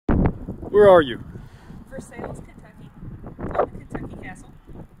Where are you? Versailles, Kentucky. On the Kentucky Castle.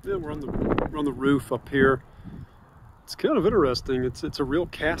 Yeah, we're on the roof up here. It's kind of interesting. It's a real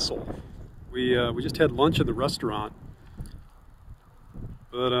castle. We just had lunch in the restaurant,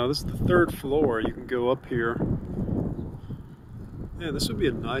 but this is the third floor. You can go up here. Yeah, this would be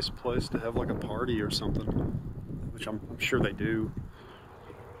a nice place to have like a party or something, which I'm sure they do.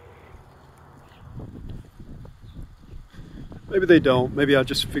 Maybe they don't. Maybe I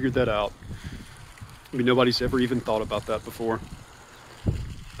just figured that out. Maybe nobody's ever even thought about that before.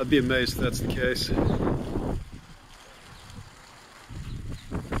 I'd be amazed if that's the case.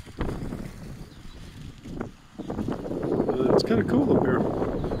 It's kind of cool up here.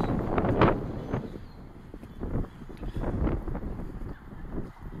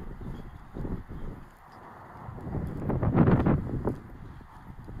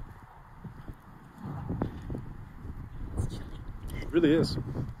 It really is.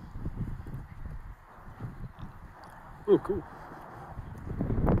 Oh, cool.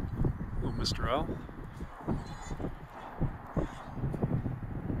 Hello, Mr. Owl.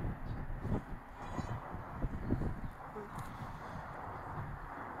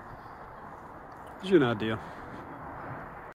 Gives you an idea.